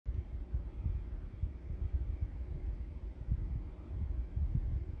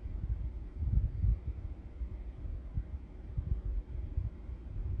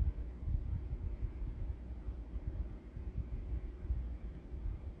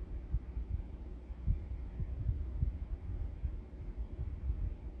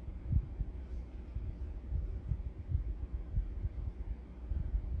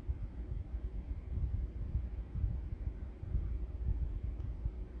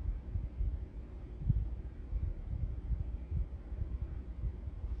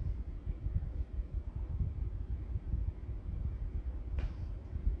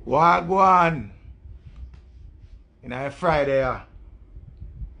Wagwan. In a Friday.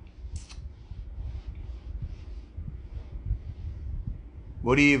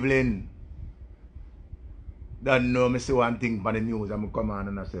 Good evening. Don't know me see one thing for the news. I'm come on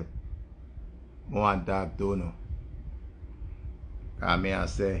and I say, I want to talk to you. Because I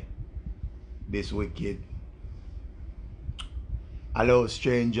say, this wicked. Hello,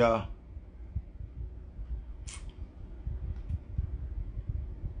 stranger.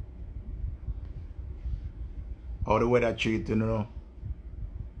 How the weather treat you know?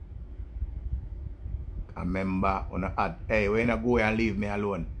 I remember when hey, when you go and leave me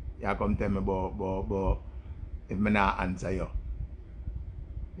alone, you come tell me about if me not answer you.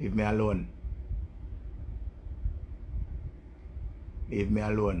 Leave me alone. Leave me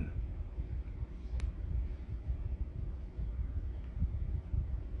alone.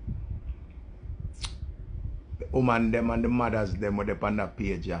 The woman them and the mothers them with up on that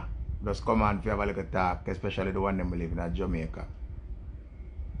page, yeah. Just come on if you have a little talk, especially the one them living in Jamaica.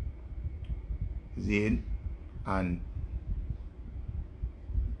 Zine and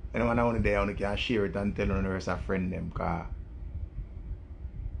anyone I want there, you can share it and tell the rest of friend them because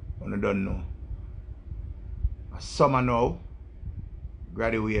you don't know. Summer now,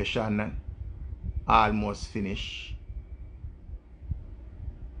 graduation almost finished.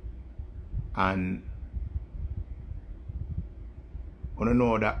 And you don't know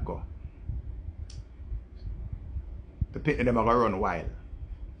how that go. The people them are going to run wild.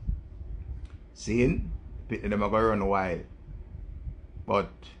 Seeing? The people them are going to run wild. But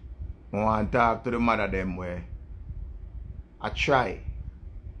I want to talk to the mother them where I try.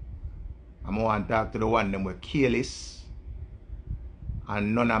 I want to talk to the one them where careless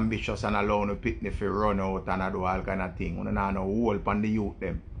and non-ambitious and allow the people to run out and do all kind of thing. You don't know whole upon the youth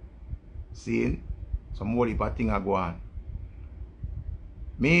them. Seeing? Some whole heap of things are going on.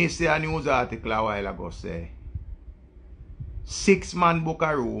 Me see a news article a while ago say 6 man book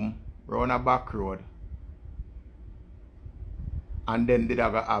a room round a back road and then did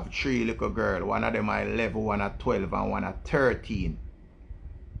have 3 little girls. One of them are 11, one are 12 and one are 13.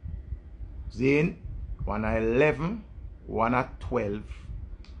 Zin, one are 11, one are 12,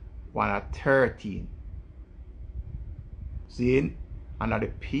 one are 13. Zin, and the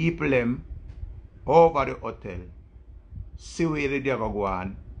people them over the hotel see where they go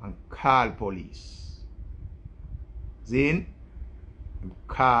on and call police. Zin,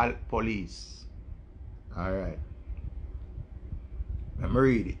 call police. Alright. Let me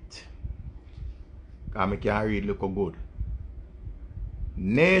read it. Because I can't read look good.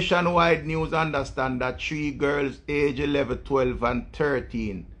 Nationwide news understand that 3 girls aged 11, 12 and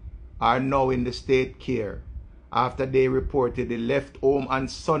 13 are now in the state care after they reportedly left home on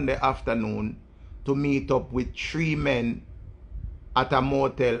Sunday afternoon to meet up with 3 men at a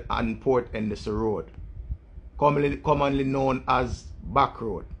motel on Port Endesa Road, commonly known as Back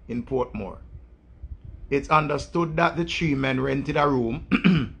Road in Portmore. It's understood that the 3 men rented a room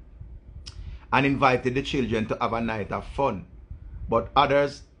and invited the children to have a night of fun, but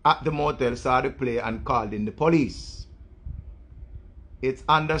others at the motel saw the play and called in the police. It's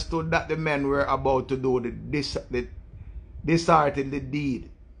understood that the men were about to do the disorderly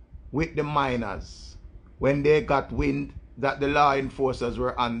deed with the minors when they got wind that the law enforcers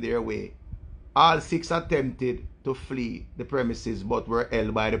were on their way. All 6 attempted to flee the premises but were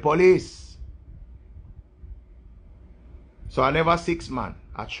held by the police. So I never 6 man,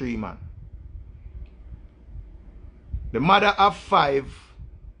 a 3 man. The mother of 5,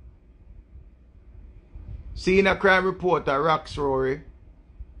 senior crime reporter Rox Rory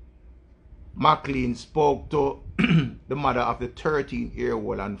McLean spoke to the mother of the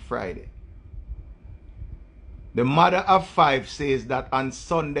 13-year-old on Friday. The mother of 5 says that on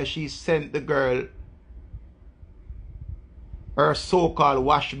Sunday she sent the girl her so-called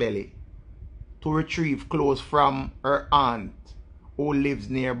wash belly to retrieve clothes from her aunt who lives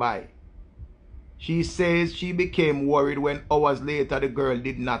nearby. She says she became worried when hours later the girl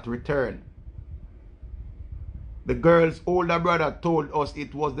did not return. The girl's older brother told us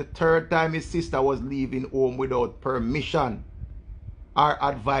it was the 3rd time his sister was leaving home without permission or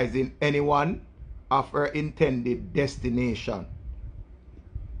advising anyone of her intended destination.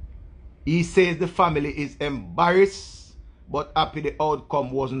 He says the family is embarrassed but happy the outcome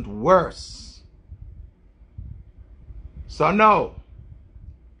wasn't worse. So now,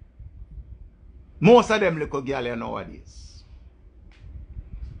 most of them little girls nowadays,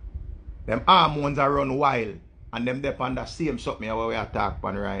 them hormones are run wild and them dep on the same something where we are talking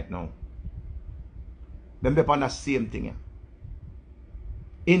about right now. Them dep on the same thing here.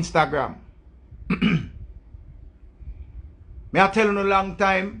 Instagram. Me I tell you a long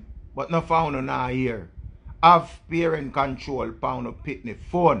time, but no found no now here. Have parent control pound of pitney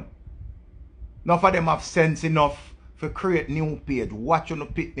phone. Enough of them have sense enough to create new page. Watch on the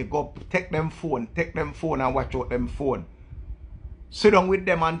pitney, go take them phone and watch out them phone. Sit down with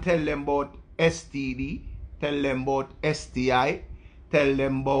them and tell them about STD, tell them about STI, tell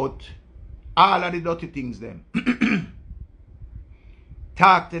them about all of the dirty things them.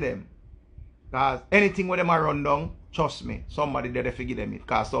 Talk to them. Because anything where them are run down, trust me, somebody there to forgive them it.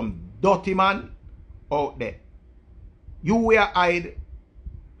 Because some dirty man out there. You will hide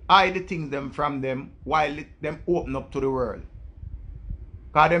the things them from them while them open up to the world.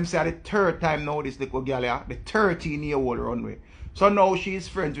 Because them say the third time now this little girl here, the 13-year-old runway. So now she is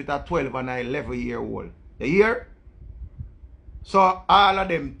friends with a 12 and a 11-year-old. You hear? So all of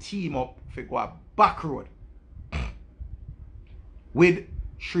them team up for go a back road with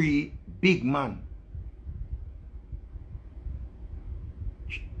 3 big man.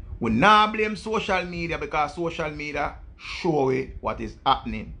 We now blame social media because social media show it what is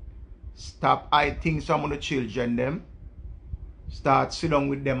happening. Stop hide things from the children them. Start sit down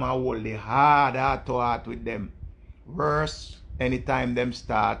with them and hold the heart to heart with them. Worse, anytime them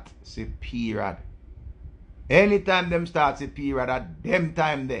start see period. Anytime them start see period at them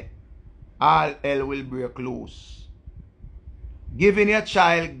time there, all hell will break loose. Giving your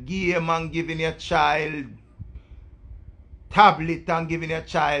child game and giving your child tablet and giving your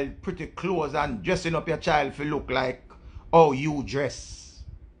child pretty clothes and dressing up your child to look like how you dress.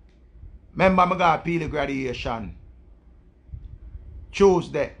 Remember I got appeal graduation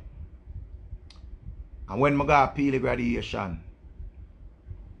Tuesday. And when I got appeal graduation,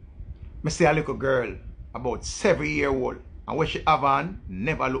 I see a little girl about 7-year-old and what she have on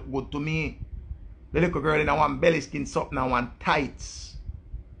never look good to me. The little girl in a one belly skin something and one tights.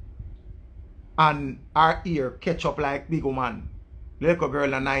 And her ear catch up like big woman. The little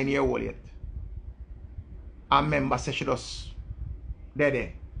girl a 9-year-old yet. I remember say she just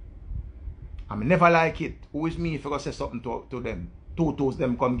dead. I never like it. Who is me if I go say something to them? Tutus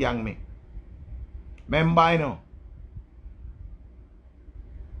them come gang me. Remember you know.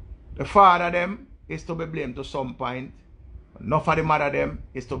 The father them is to be blamed to some point. Enough of the mother them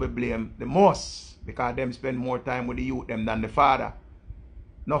is to be blamed the most. Because them spend more time with the youth them than the father.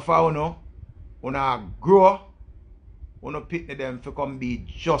 Enough of you grow, you pick them to come be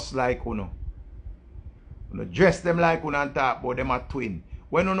just like you. You dress them like you and talk about them a twin.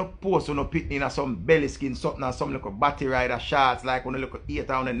 When you post you pick in some belly skin something and some little batty rider shots like you look 8 or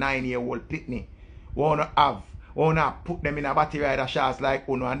 9-year-old pitney. You put them in a batty rider shots like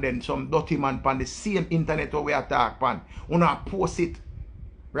you and then some dirty man on the same internet where we attack pan. You post it.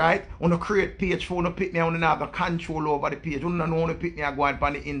 Right? You create page for you pick me and you have the control over the page. You don't know you pick me and go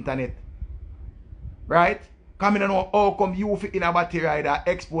on the internet. Right? Come in and know how come you fit in a batty rider,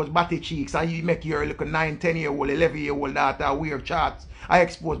 expose batty cheeks, and you make your little 9, 10-year-old, 11-year-old daughter wear charts. I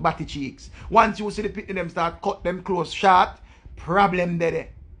expose batty cheeks. Once you see the pitney them start cut them close short, problem there.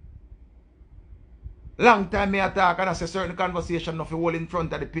 Long time me attack and I say certain conversation of the whole in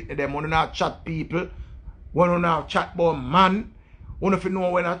front of the pitney them. When you not chat people, when you not chat about man, when you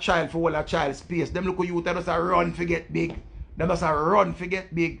know when a child for all a child space, them look at you that just a run for get big. Them just a run for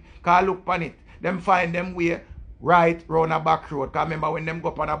get big. Cause look on it. Them find them way right round a back road. Cause remember when them go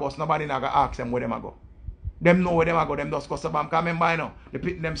up on a bus, nobody not gonna ask them where them a go. Them know where them a go, them just go sabam. Cause remember you know, they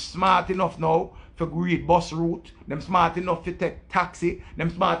pick them smart enough now to read bus route. Them smart enough to take taxi. Them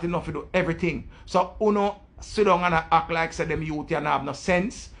smart enough to do everything. So uno sit down and act like say them youth and have no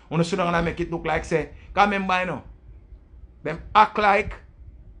sense. Uno sit down and make it look like say, cause remember you know, them act like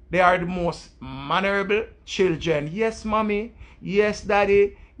they are the most mannerable children. Yes, mommy. Yes,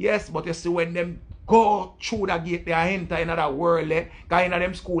 daddy. Yes, but you see when them go through the gate, they enter in another world. Because in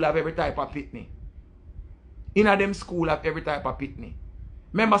them school have every type of pitney. In them school have every type of pitney.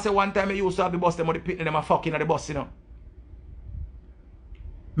 Remember say one time I used to have the bus, them or the pitney, them are fucking at the bus, you know.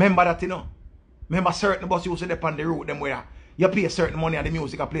 Remember that, you know. Remember certain bus used to dip on the road, them where you pay certain money and the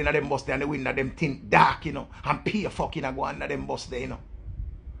music are playing at them bus there and the window them tint dark, you know. And pay fucking and go under them bus there, you know.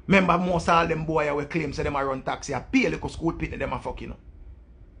 Remember most all them boy we claim say them a run taxi, I pay a little school pitney, them a fucking, you know.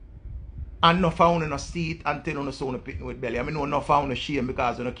 And no found no seat until no soon pitney with belly. I mean no found no shame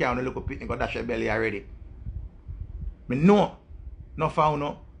because you no carry no little pitney go dash your belly already. I mean no found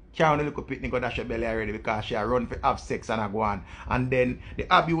no carry no little pitney go dash your belly already because she a run for have sex and a go on. And then the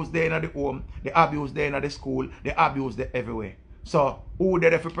abuse there in the home, the abuse there in the school, the abuse there everywhere. So who there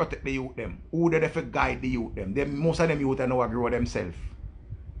to protect the youth them? Who there to guide the youth them? Most of them youth know grow themselves.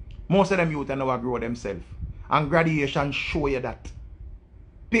 Most of them youth know grow themselves. And graduation show you that.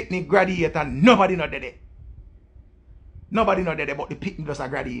 Pitney graduate and nobody not dead. Nobody know that but the pitney just a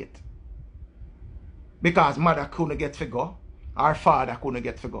graduate. Because mother couldn't get to go, our father couldn't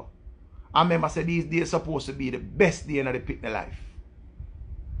get to go. I remember say these days supposed to be the best day in the pitney life.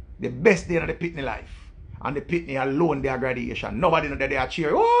 The best day in the pitney life. And the pitney alone their graduation. Nobody know that they are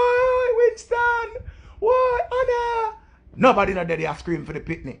cheering. Why, Winston? Why, Anna? Nobody know that they are screaming for the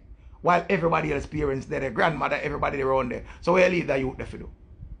pitney. While everybody else parents there, their grandmother, everybody around there. So where leave the youth there for do?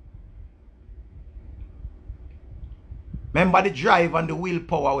 Remember the drive and the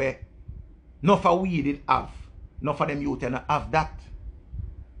willpower where not for we did have. Not for them youth and have that.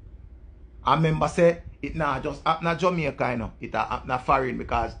 I remember say it not just happen in Jamaica, you know. It happen in foreign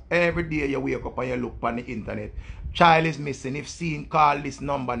because every day you wake up and you look on the internet. Child is missing. If seen, call this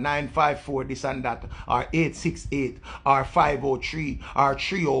number 954 this and that, or 868, or 503, or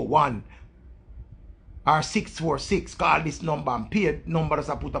 301, or 646. Call this number and pay number as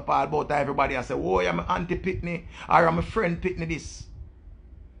I put up all about everybody and say, oh, I'm an auntie pitney, or I'm a friend pitney this.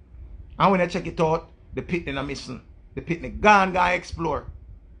 And when I check it out, the pitney not missing. The pitney gone explore.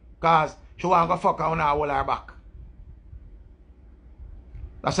 Because she want to go fuck her and hold her back.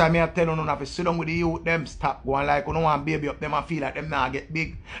 That's why I tell you, you have to sit down with the youth, them stop going like you don't want baby up, them and feel like them now get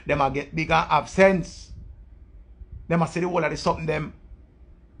big. Them and get big and have sense. Them and say the whole of the something them.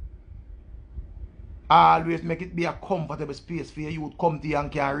 Always make it be a comfortable space for you to come to you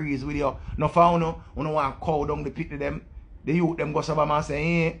and can reason with you. No for you don't want to cow down the pit of them. The youth them go somewhere and say,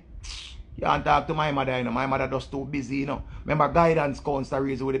 hey, you can't talk to my mother, you know. My mother just too busy, you know. Remember, guidance counselor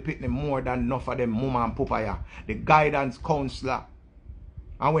reason with the pitney more than enough of them mama and papa, yeah. The guidance counselor.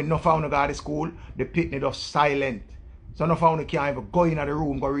 And when enough of them go to school, the pitney just silent. So enough of them can't even go in the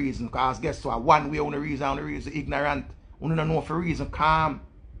room go reason. Because guess what? One way on the reason ignorant. You don't know for reason calm.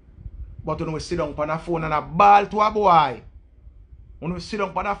 But you know we sit down on a phone and a ball to a boy. When we sit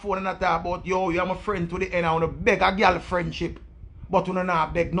down on a phone and talk about, yo, you're my friend to the end, I want to beg a girl friendship. But you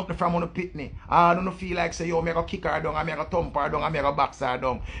don't beg nothing from on the pitney. I don't feel like say, yo, I'm going to kick her down, I'm going to thump her down, I'm going to box her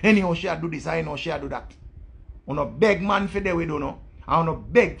down. Anyhow, she do this, I know she do that. You don't beg man for the we do no. I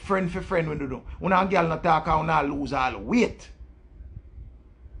don't beg friend for friend we do no. You don't girl not talk, you don't lose all weight.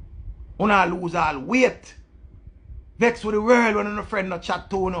 You don't lose all weight. Vex with the world when you friend not chat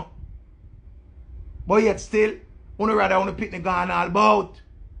to no. But yet still, you rather want to pitney gone all about.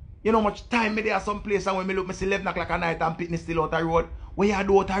 You know how much time me there some place and when me look, me see 11 o'clock at night and pitney still out the road. Where you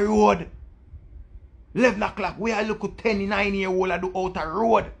do out the road? 11 o'clock, where I look at 10-9-year-old I do out the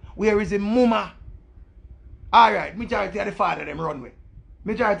road. Where is the mama? Alright, majority of the father them run with.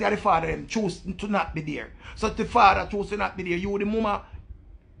 Majority of the father them choose to not be there. So if the father choose to not be there, you the mama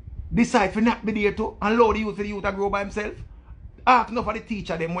decide to not be there too and allow the youth for the youth to grow by himself. Ask enough of the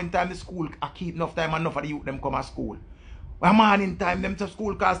teacher them when time the school I keep enough time and enough of the youth them come to school. When morning time them to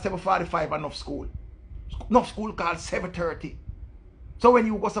school call 7:45 enough school. Enough school call 7:30. So when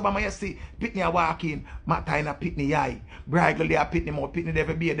you go somewhere you see pitney a walk in, Matta in a pitney eye, bridle there pitney more, pitney there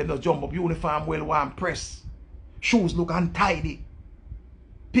be them just jump up, uniform well one press. Shoes look untidy.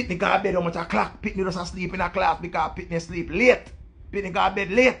 Pitney got bed how much o'clock, pitney just asleep in a class because pitney sleep late. Pitney got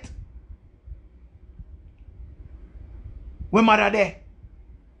bed late. When mother there?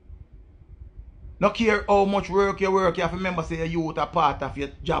 No care how much work you work, you have to remember say your youth a part of your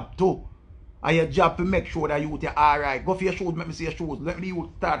job too. And your job to make sure that youth are alright. Go for your shoes, let me see your shoes. Let me the youth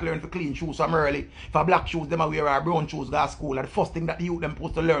start learning to clean shoes from early. For black shoes, them wear our brown shoes go to school. That's the first thing that the youth them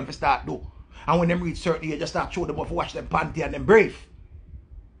supposed to learn to start do. And when them reach certain age, just start show them how to wash them panty and them brief.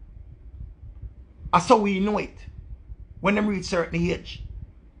 That's how we know it. When them reach certain age.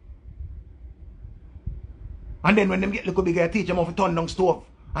 And then when them get little bigger, teach them how to turn down stove.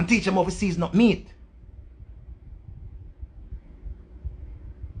 And teach them how to season up meat.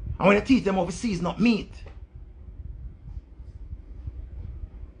 And when you teach them how to season up meat,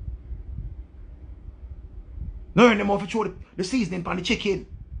 learn them how to throw the seasoning on the chicken.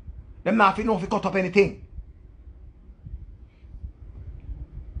 Them not know if you cut up anything.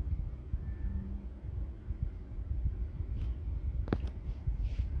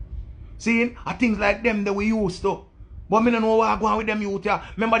 See, things like them that we used to. But me don't know what go on with them youth. Yeah.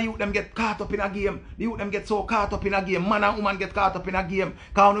 Remember the youth them get caught up in a game. The youth them get so caught up in a game. Man and woman get caught up in a game.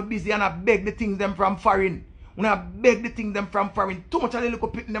 Because you busy and I beg the things them from foreign. When I beg the things them from foreign. Too much of the little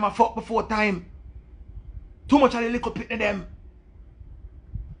pitting them a fuck before time. Too much of the little pitting them.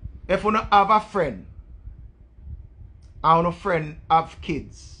 If you don't have a friend, and a friend have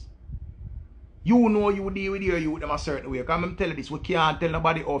kids, you know you deal with your youth them a certain way. Because I'm telling you this, we can't tell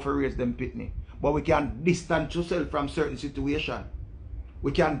nobody how to raise them pitney. But we can distance yourself from certain situation.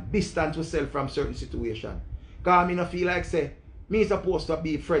 We can distance yourself from certain situation. Because I feel like say, me supposed to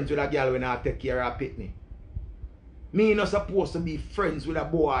be friends with a girl when I take care of a pitney. Me not supposed to be friends with a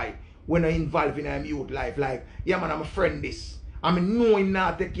boy when I involved in a youth life. Like, yeah man, I'm a friend this. I mean, know him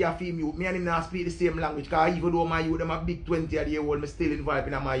not take care of him youth. Me and him not speak the same language. Because even though my youth, them a big 20-year-old, me still involved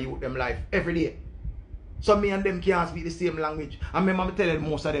in my youth, them life. Every day. So me and them can't speak the same language. And remember me telling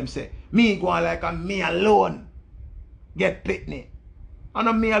most of them say, me go on like a me alone get pitney. And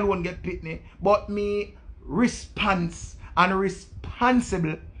not me alone get pitney. But me response and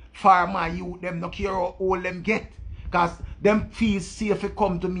responsible for my youth, them no care how old them get. Because them feel safe to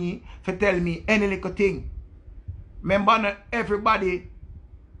come to me to tell me any little thing. Remember, not everybody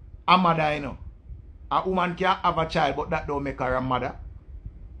a mother, you know. A woman can have a child, but that don't make her a mother.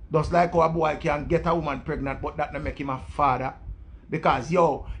 Just like how a boy can get a woman pregnant, but that don't make him a father. Because,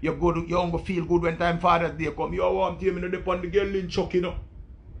 yo, you don't feel good when time Father's Day come. You want to me not depend the girl in chuck, you know.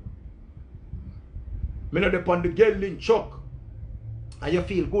 Me not depend the girl in chuck. And you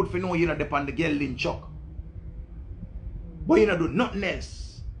feel good for know you not depend the girl in chuck. But you don't do nothing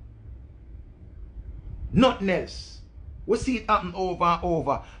else. Nothing else. We see it happen over and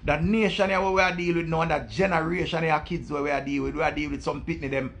over. That nation here where we are dealing with now, that generation here kids where we are dealing with some pitney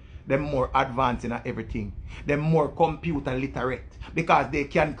them more advanced in everything. Them more computer literate. Because they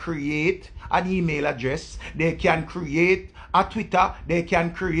can create an email address. They can create a Twitter. They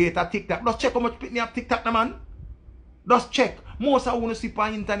can create a TikTok. Just check how much pitney have TikTok now, man. Just check. Most of you see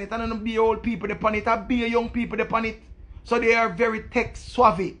on internet and don't be old people upon it, and be young people upon it. So they are very tech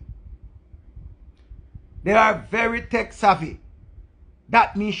savvy. They are very tech savvy.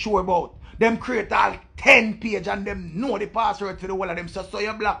 That me sure about. Them create all 10 page and them know the password for the whole of them. So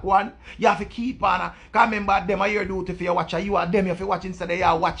your black one, you have to keep on. Because remember, them are your duty for your watcher. You are them, you have to watch instead of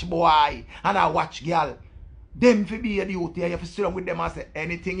you watch boy and I watch girl. Them for be your duty. You have to sit down with them and say,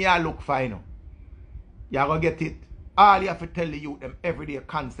 anything you look for, you know. You're going to get it. All you have to tell the youth them every day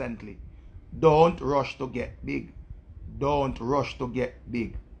constantly. Don't rush to get big. Don't rush to get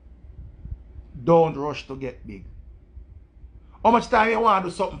big. Don't rush to get big. How much time you want to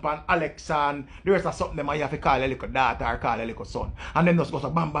do something for Alex and the rest of something them you have to call a little daughter or call a little son. And then just go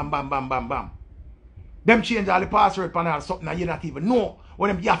so bam bam bam bam bam bam. Them change all the password for all something and you not even know. When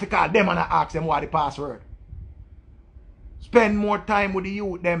them, you have to call them and ask them what the password. Spend more time with the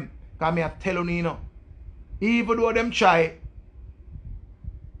youth them. Because me I tell you know. Even though them try,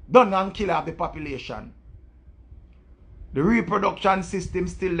 don't and kill off the population. The reproduction system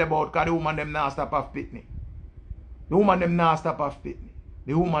still about because the woman them not stop off pitney. The woman them not stop off pitney.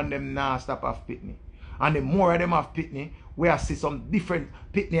 The woman them not stop off pitney. And the more of them have pitney, we have see some different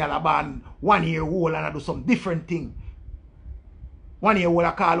pitney and a band 1 year old and I do some different thing. 1 year old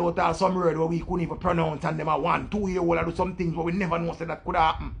I call out all some word where we couldn't even pronounce and them a 1, 2 year old I do some things where we never know that could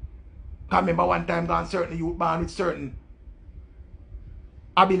happen. I remember one time gone certain youth born with certain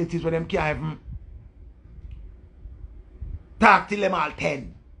abilities where them can't even talk till them all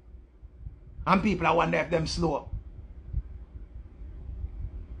 10. And people I wonder if them slow.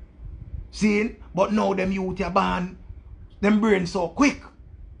 See? But now them youth are born, them brain so quick.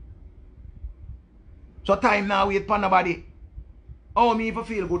 So time now wait for nobody. Oh, me if I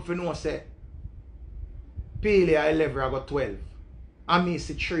feel good for no say. Pele I 11, I got 12. And me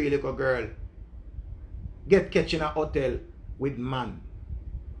see 3 little girl get catch in a hotel with man.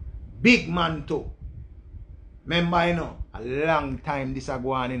 Big man too. Remember, you know, a long time this a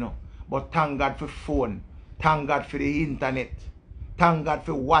go on, you know. But thank God for phone. Thank God for the internet. Thank God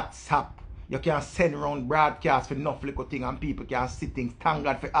for WhatsApp. You can send around broadcast for enough little thing and people can see things. Thank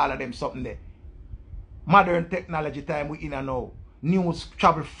God for all of them something there. Modern technology time we in and now. News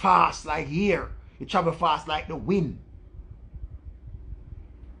travel fast like here. It travel fast like the wind.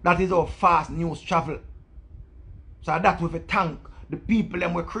 That is how fast news travel. So that with a thank the people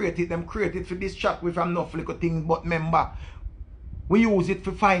them we created for this chat with enough little things. But remember, we use it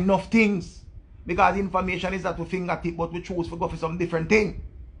to find enough things. Because information is at our fingertip, but we choose to go for some different thing.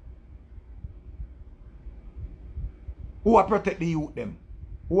 Who are protect the youth them?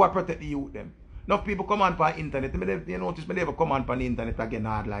 Who are protect the youth them? Enough people come on for the internet. You notice me never come on for the internet again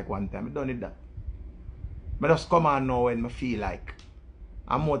hard like one time. I don't need that. I just come on now when I feel like.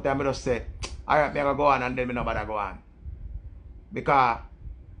 And more time I just say, alright, I'm going to go on and then I nobody go on. Because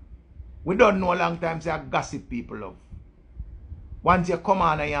we don't know a long time say gossip people love. Once you come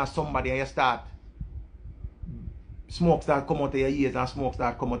on and you have somebody and you start, smoke start come out of your ears and smoke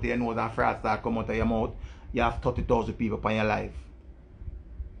start come out of your nose and frat start come out of your mouth, you have 30,000 people on your life.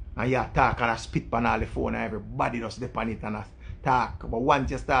 And you talk and spit on all the phone and everybody just dip on it and talk. But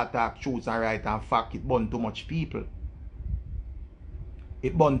once you start talk truth and right and fact, it burn too much people.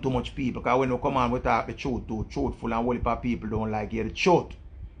 It burn too much people. Because when we come on we talk the truth too, truthful, and whole heap of people don't like hear the truth.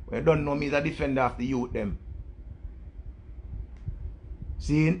 When you don't know me as a defender of the youth them.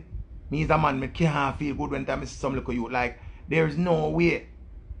 See, me as a man, me can't feel good when I see some little youth. Like, there is no way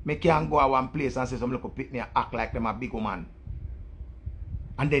me can't go to one place and say some little pick me and act like them a big woman.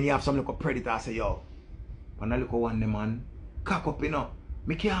 And then you have some little predator say, yo, when I look at one them man, cock up, you know.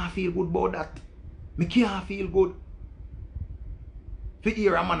 Me can't feel good about that. Me can't feel good. For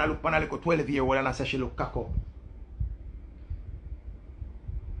hear a man I look at a little 12-year-old and I say she look cock up.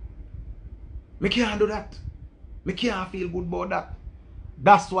 Me can't do that. Me can't feel good about that.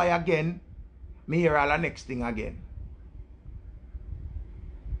 That's why again, me hear all the next thing again.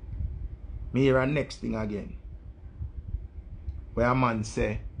 Me hear a next thing again. Where a man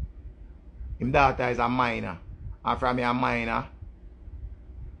say, him daughter is a minor. And from me a minor,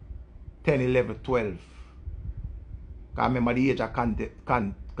 10, 11, 12. Because remember the age of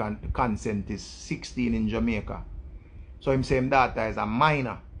consent is 16 in Jamaica. So him say him daughter is a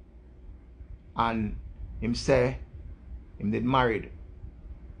minor. And him say him did married.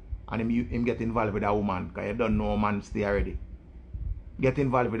 And him get involved with a woman. Because you don't know a man stay already. Get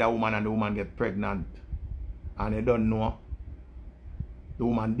involved with a woman and the woman get pregnant. And you don't know. The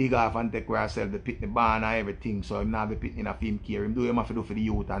woman dig off and take care of herself, the pit the barn and everything. So him not be pit in a film care. Him do him have to do for the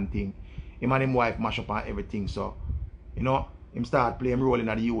youth and thing. Him and him wife mash up and everything. So, you know, him start playing role in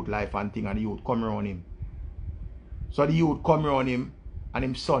the youth life and thing, and the youth come around him. So the youth come around him and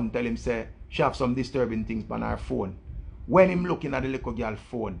him son tell him say she have some disturbing things on her phone. When him looking at the little girl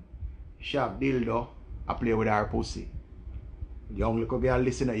phone, she have dildo I play with her pussy. The young little girl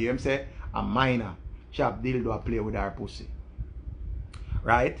listen to hear him say a minor. She have dildo I play with her pussy.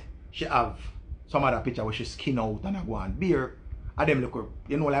 Right? She have some other picture where she skin out and I go on beer. And them look,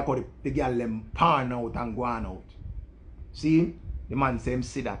 you know, like how the girl them pan out and go on out. See? The man say him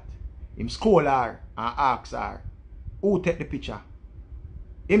see that. Him scold her and ask her, who take the picture?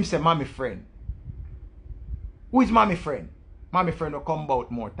 Him say, mommy friend. Who is mommy friend? Mommy friend will come about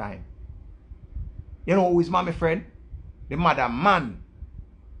more time. You know who is mommy friend? The mother man.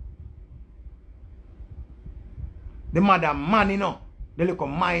 The mother man, you know. The little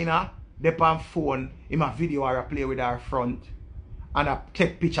minor, they on phone, him a video or a play with her front. And a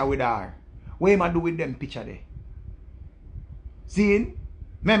take picture with her. What him a do with them picture there? See?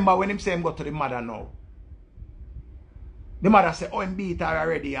 Remember when him say him go to the mother now. The mother say, oh, him beat her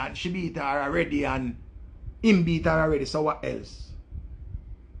already and she beat her already and him beat her already, so what else?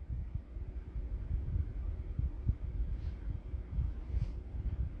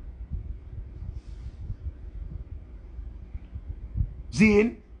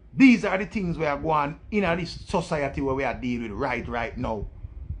 Zine, these are the things we are going in this society where we are dealing with right now.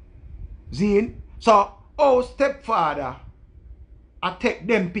 Zine, so, oh, stepfather, I take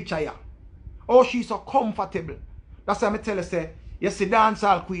them picture here. Oh, she's so comfortable. That's why I tell her, say, you see,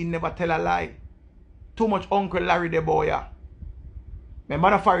 dancehall queen never tell a lie. Too much Uncle Larry the boy, yeah. My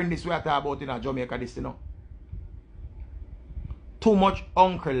mother foreign this we are talking about in Jamaica, this, you know. Too much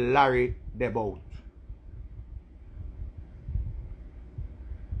Uncle Larry the boat.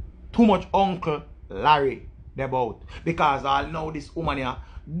 Too much Uncle Larry the boat. Because I know this woman here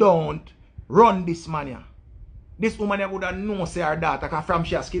don't run this man here. This woman here would have known say her daughter, because from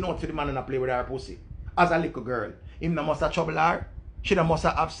she has skin out for the man and play with her pussy. As a little girl. Him no must have trouble her. She no must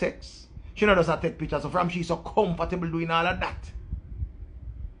have sex. She no does have take pictures. So from she so comfortable doing all of that.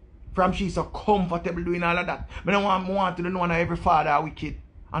 From she so comfortable doing all of that. But I want to know that every father are wicked.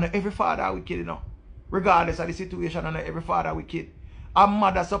 And every father are wicked, you know. Regardless of the situation, and every father are wicked. A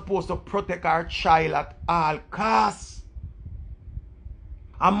mother supposed to protect her child at all costs.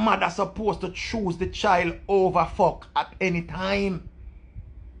 A mother supposed to choose the child over fuck at any time.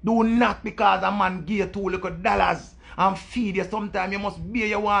 Do not because a man give you $2 and feed you. Sometimes you must bear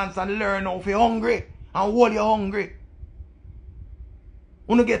your wants and learn how to be hungry and hold you hungry.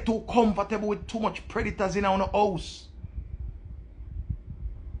 You don't get too comfortable with too much predators in our house.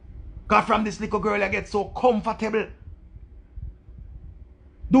 Because from this little girl I get so comfortable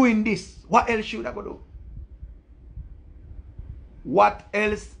doing this. What else should I go do? What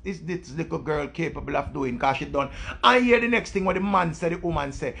else is this little girl capable of doing? Because she done. And hear the next thing what the man said, the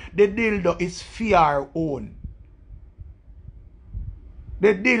woman said. The dildo is fear own.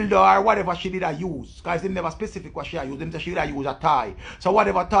 The dildo or whatever she did use. Because they never specific what she used. Them say she did use a tie. So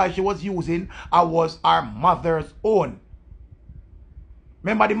whatever tie she was using, I was her mother's own.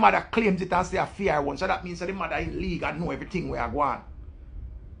 Remember the mother claims it and say a fear one. So that means that the mother in league and know everything where I go on.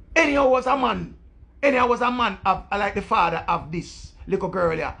 Anyhow was a man. Anyhow was a man of, like the father of this little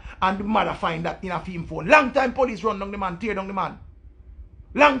girl here. And the mother find that in a film phone. Long time police run down the man, tear down the man.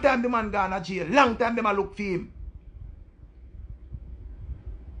 Long time the man gone to jail. Long time them a look for him.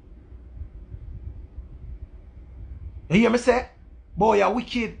 You hear me say? Boy, you're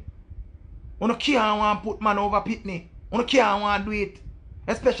wicked. You no can't want put man over pitney. You no can't want do it.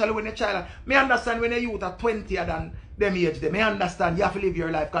 Especially when a child. Me understand when a youth are 20 than them age. They may understand you have to live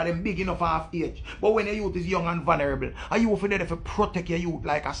your life because them big enough half age. But when a youth is young and vulnerable, and you for there to protect your youth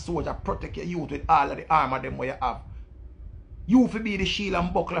like a soldier, protect your youth with all of the armor them what you have. You for be the shield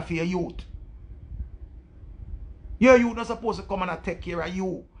and buckler for your youth. Your youth not supposed to come and take care of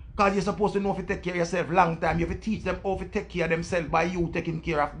you. Because you're supposed to know if you take care of yourself long time. You have to teach them how to take care of themselves by you taking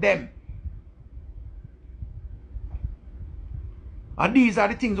care of them. And these are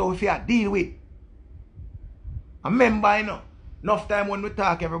the things we have to deal with. And remember, you know, enough time when we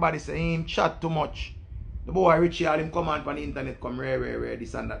talk, everybody say him chat too much. The boy Richie, all him come on the internet, come rare,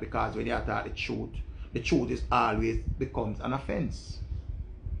 this and that, because when you talk the truth is always becomes an offense.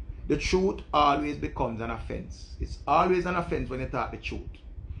 The truth always becomes an offense. It's always an offense when you talk the truth.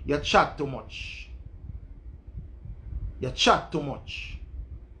 You chat too much. You chat too much.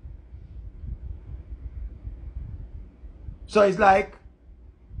 So it's like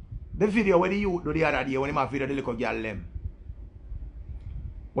the video where the youth do the other day when he have video the little girl them.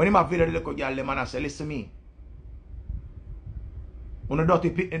 When he have video the little girl them and I say, listen to me. When the dirty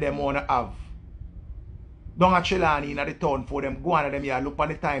pitney them wanna have. Don't a chillani in the town for them. Go on to them here, look on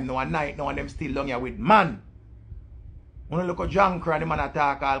the time now and night now and them still down here with man. When you look at junk and the man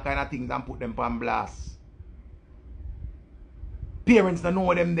attack all kind of things and put them on blast. Parents don't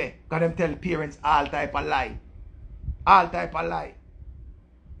know them there. Because them tell parents all type of lie. All type of lie.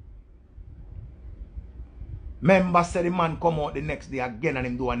 Member said the man come out the next day again and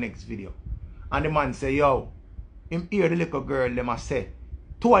him do a next video. And the man say, yo, him hear the little girl them a say,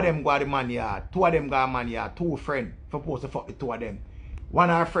 two of them go to the man yard, two of them go to the man yard, two friends supposed to fuck the two of them. One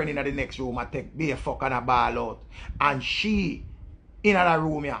of her friend in the next room a take be a fuck and a ball out. And she in the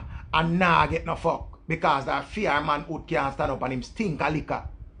room here and nah get no fuck. Because that fear man who can't stand up and him stink a liquor.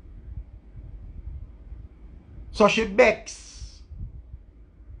 So she begs.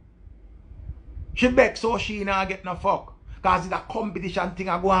 She begs so she not get no fuck. Because it's a competition thing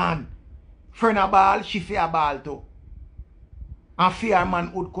a go on. Friend a ball, she fear ball too. And fear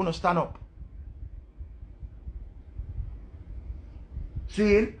man would couldn't stand up.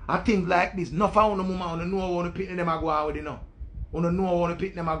 See, I think like this. No for one woman, you know how to pick them a go on with, you know. You know how to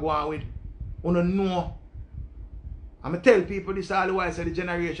pick them a go on with. You know. I'm going to tell people this all the while, say the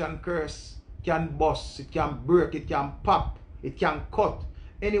generation curse can bust, it can break, it can pop, it can cut.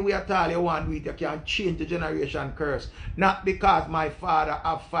 Anyway at all you want to do it, you can change the generation curse. Not because my father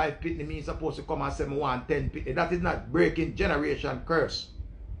have 5 pitney, me supposed to come and say me want 10 pitney. That is not breaking generation curse.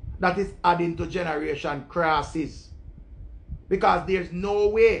 That is adding to generation crosses. Because there's no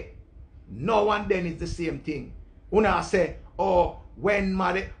way, no one then is the same thing. Una say, oh, when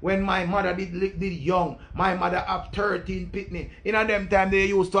my mother did young, my mother have 13 pitney. In a them time they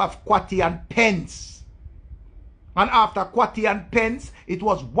used to have quarty and pence. And after quarty and pence, it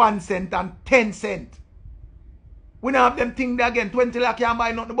was 1 cent and 10 cent. We now have them thing there again. 20 lakh can't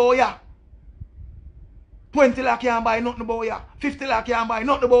buy nothing about ya. 20 lakh can't buy nothing about ya. 50 lakh can't buy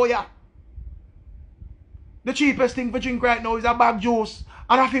nothing about ya. The cheapest thing for drink right now is a bag juice.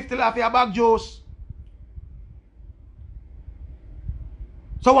 And a 50 lakh for a bag juice.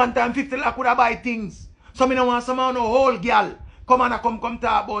 So one time 50 lakh could have buy things. So me no want some no whole girl. Come and come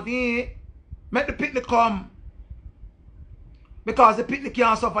talk about it. Make the pitney come. Because the pitney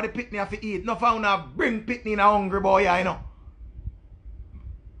can't suffer, the pitney have to eat. No found bring pitney in a hungry boy, you know.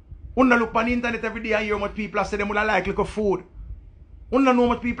 Una look on the internet every day and hear how much people say them would like little food. Una know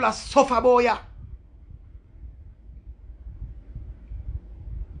how much people suffer, boy.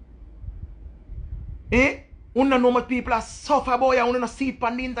 Eh? Una know how much people suffer, boy. Una no see it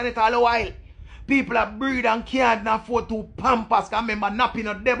on the internet all the while. People are breed and can't afford to Pampers. Can remember nappy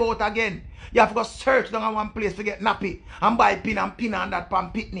not deb out again. You have to go search down at one place to get nappy and buy pin on that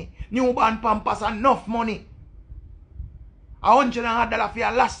pam pitney. Newborn Pampers enough money. $100 for your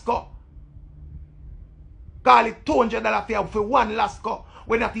Lasco. Call it $200 for one Lasco.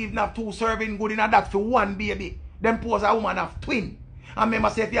 We not even have 2 serving good in that for one baby. Then pose a woman have twin. And remember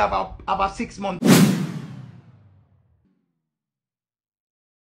say if you have a 6 month.